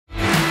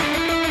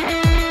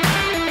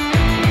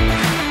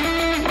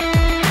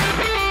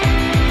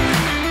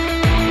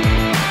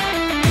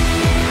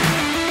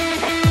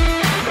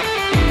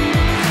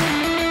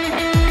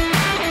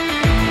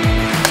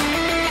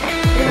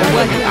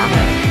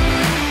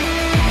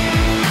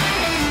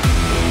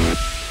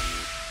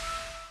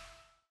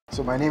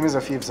So my name is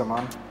Afif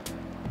Zaman,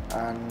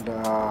 and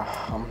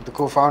I'm the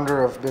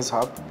co-founder of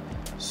BIZ.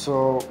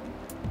 So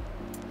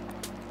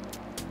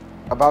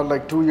about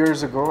like 2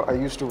 years ago, I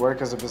used to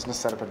work as a business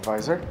setup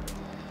advisor,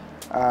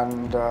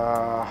 and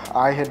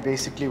I had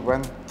basically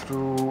went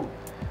through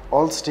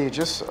all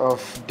stages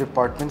of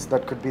departments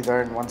that could be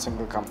there in one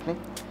single company.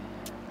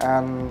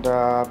 And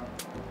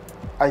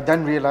I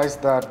then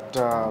realized that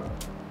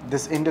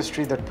this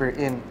industry that we're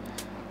in,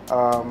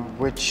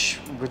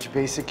 which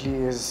basically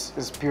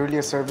is purely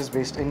a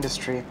service-based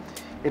industry,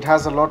 it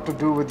has a lot to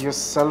do with your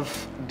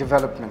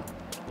self-development,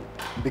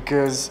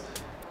 because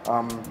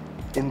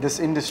in this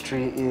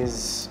industry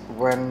is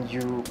when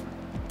you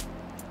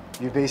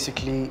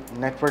basically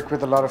network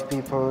with a lot of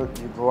people,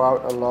 you go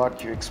out a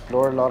lot, you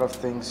explore a lot of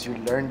things, you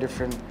learn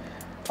different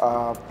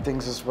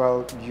things as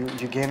well,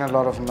 you gain a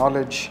lot of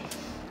knowledge,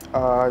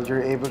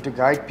 you're able to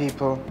guide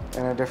people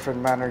in a different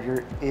manner,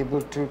 you're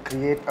able to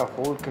create a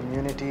whole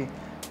community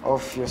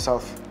of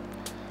yourself.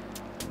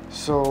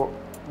 So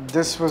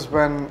this was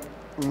when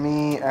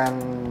me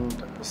and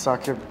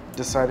Saqib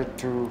decided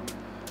to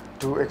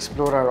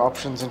explore our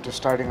options into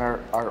starting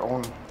our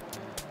own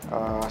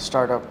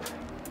startup.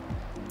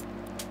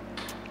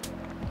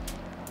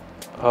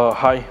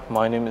 Hi,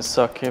 my name is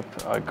Saqib.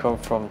 I come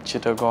from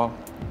Chittagong.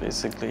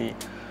 Basically,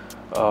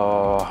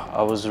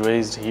 I was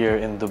raised here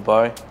in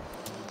Dubai,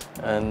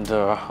 and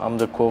I'm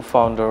the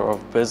co-founder of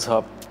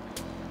BIZ.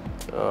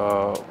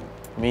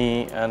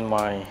 Me and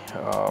my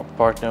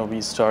partner,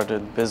 we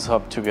started BIZ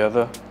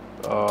together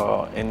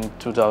in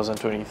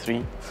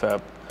 2023,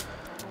 Feb.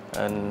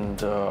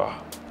 And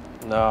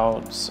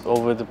now,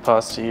 over the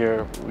past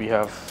year, we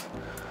have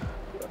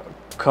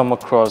come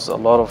across a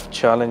lot of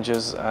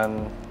challenges,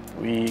 and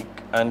we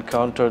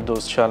encountered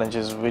those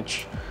challenges,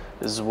 which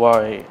is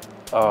why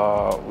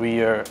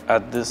we are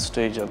at this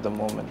stage at the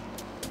moment.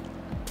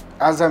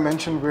 As I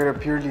mentioned, we're in a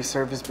purely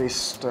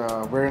service-based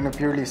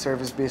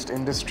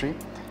industry.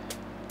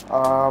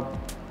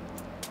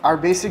 Our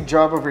basic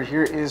job over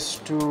here is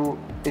to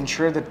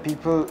ensure that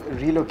people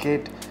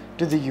relocate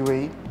to the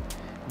UAE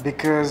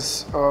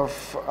because of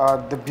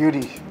the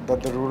beauty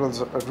that the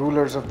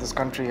rulers of this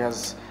country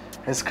has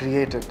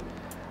created.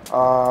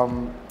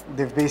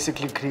 They've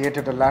basically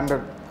created a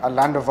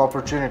land of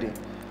opportunity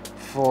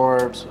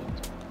for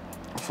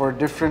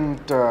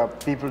different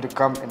people to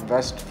come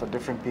invest, for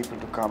different people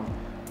to come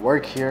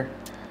work here.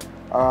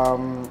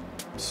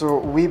 So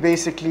we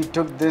basically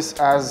took this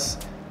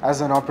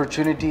as an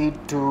opportunity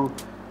to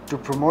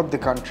promote the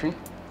country,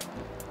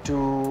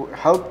 to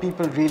help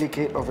people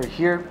relocate over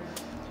here,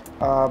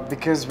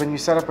 because when you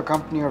set up a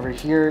company over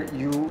here,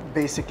 you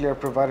basically are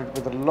provided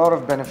with a lot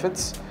of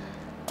benefits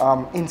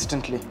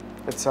instantly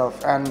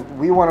itself, and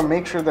we want to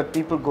make sure that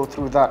people go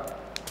through that.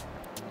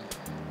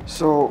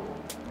 So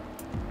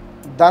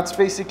that's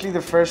basically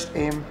the first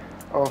aim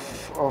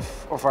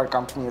of our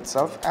company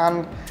itself.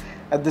 And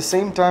at the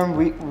same time,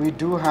 we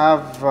do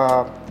have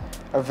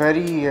a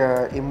very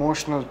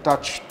emotional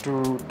touch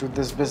to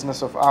this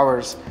business of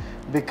ours,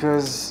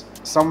 because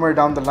somewhere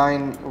down the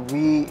line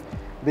we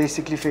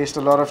basically faced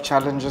a lot of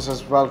challenges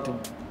as well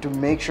to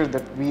make sure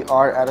that we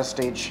are at a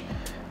stage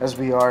as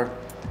we are.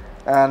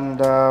 And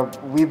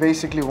we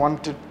basically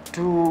wanted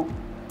to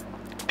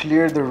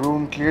clear the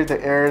room, clear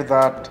the air,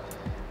 that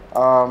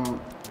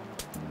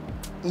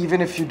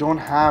even if you don't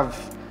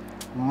have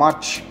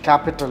much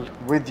capital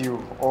with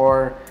you,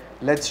 or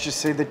let's just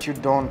say that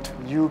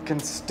you can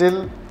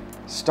still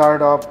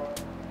start up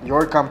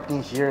your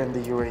company here in the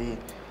UAE.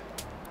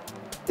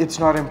 It's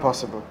not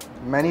impossible.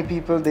 Many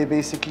people, they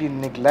basically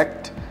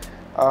neglect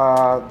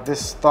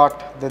this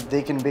thought that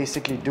they can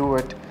basically do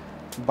it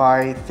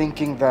by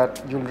thinking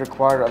that you'll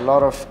require a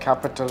lot of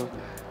capital.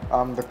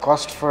 The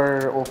cost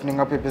for opening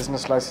up a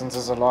business license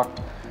is a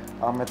lot.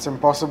 It's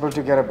impossible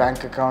to get a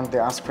bank account. They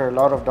ask for a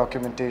lot of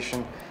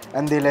documentation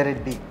and they let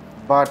it be.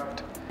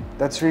 But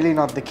that's really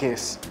not the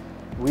case.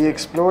 We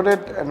explored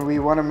it, and we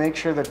want to make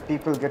sure that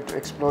people get to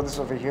explore this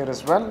over here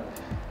as well.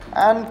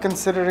 And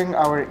considering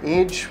our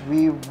age,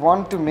 we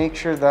want to make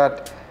sure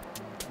that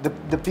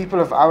the people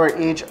of our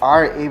age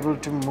are able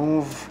to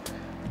move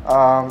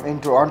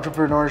into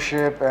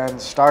entrepreneurship and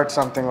start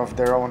something of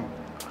their own.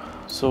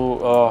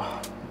 So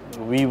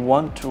we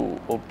want to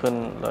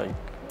open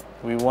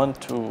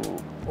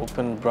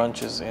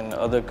branches in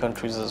other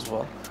countries as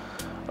well.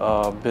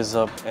 BIZ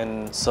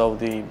in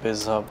Saudi,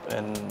 BIZ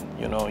in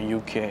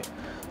UK,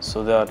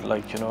 so that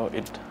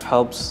it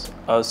helps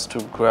us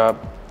to grab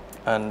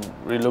and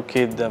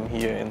relocate them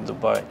here in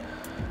Dubai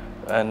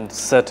and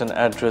set an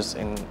address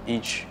in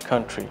each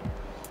country.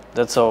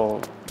 That's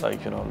our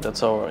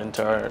that's our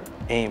entire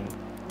aim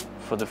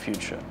for the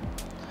future.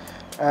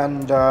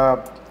 And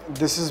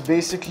this is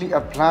basically a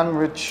plan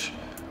which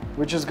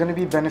is going to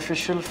be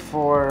beneficial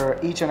for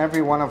each and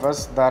every one of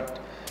us that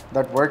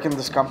work in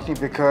this company,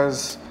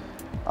 because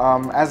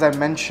as I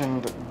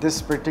mentioned,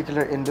 this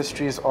particular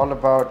industry is all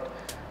about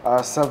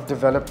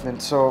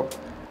self-development. So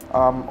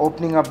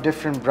opening up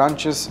different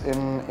branches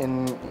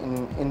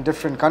in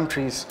different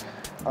countries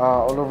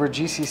all over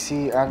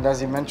GCC, and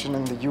as you mentioned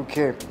in the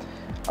UK,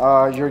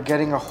 you're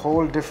getting a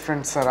whole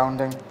different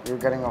surrounding, you're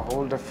getting a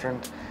whole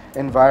different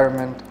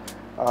environment,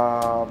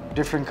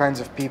 different kinds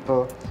of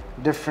people,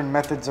 different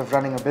methods of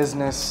running a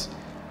business.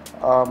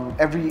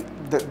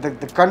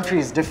 The country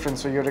is different,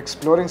 so you're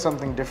exploring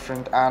something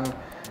different, and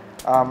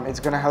it's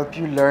going to help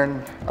you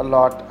learn a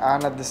lot.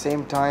 And at the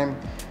same time,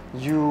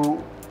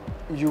 you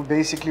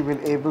basically will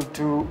be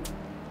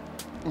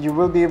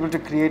able to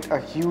create a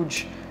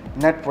huge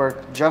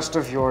network just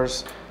of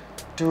yours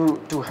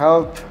to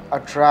help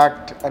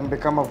attract and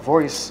become a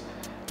voice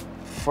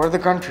for the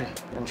country,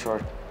 in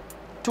short,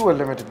 to a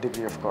limited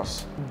degree, of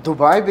course.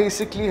 Dubai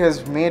basically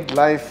has made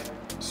life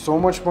so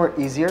much more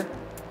easier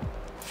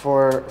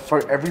for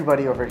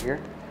everybody over here.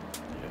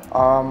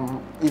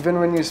 Even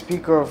when you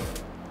speak of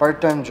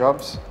part-time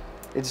jobs,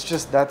 it's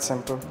just that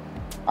simple.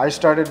 I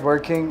started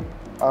working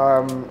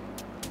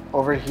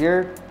over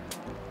here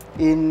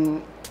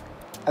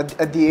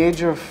at the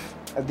age of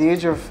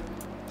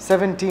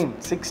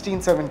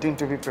 16, 17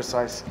 to be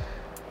precise.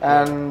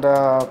 And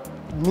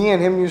me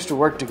and him used to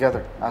work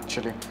together,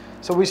 actually.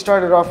 So we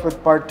started off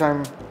with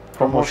part-time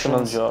Promotional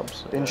promotions,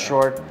 jobs. in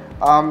short.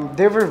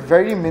 They were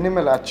very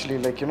minimal, actually,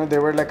 like, they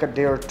were like a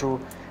day or two.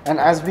 And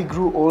as we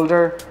grew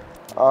older,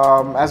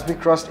 as we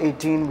crossed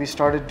 18, we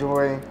started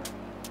doing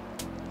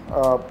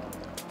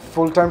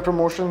full-time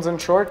promotions, in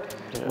short,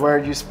 where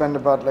you spend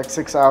about like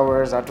 6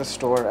 hours at a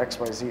store,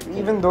 XYZ.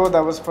 Even though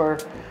that was for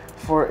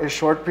a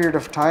short period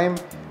of time,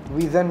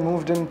 we then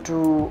moved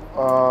into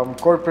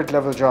corporate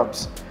level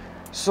jobs.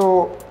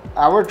 So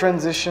our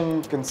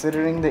transition,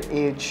 considering the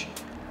age,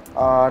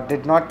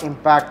 did not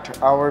impact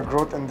our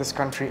growth in this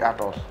country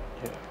at all.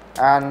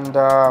 And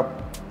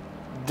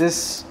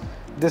this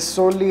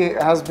solely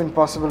has been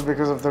possible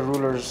because of the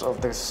rulers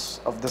of this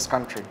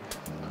country.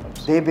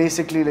 They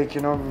basically, like,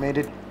 made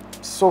it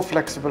so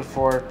flexible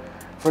for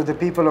the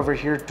people over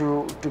here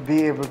to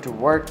be able to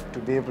work, to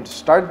be able to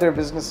start their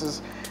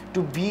businesses,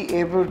 to be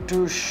able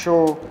to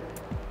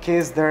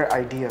showcase their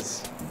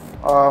ideas.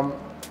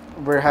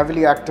 We're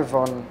heavily active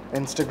on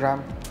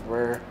Instagram.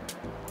 We're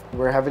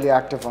heavily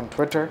active on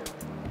Twitter.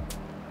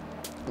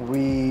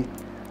 We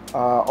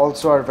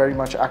also are very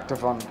much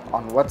active on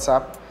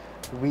WhatsApp.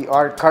 We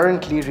are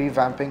currently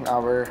revamping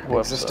our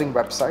existing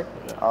website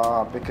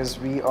because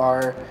we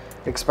are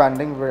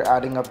expanding. We're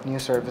adding up new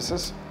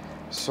services.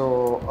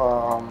 So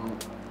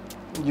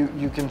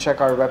you can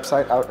check our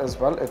website out as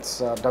well.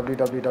 It's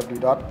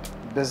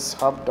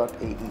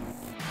www.bizhub.ae.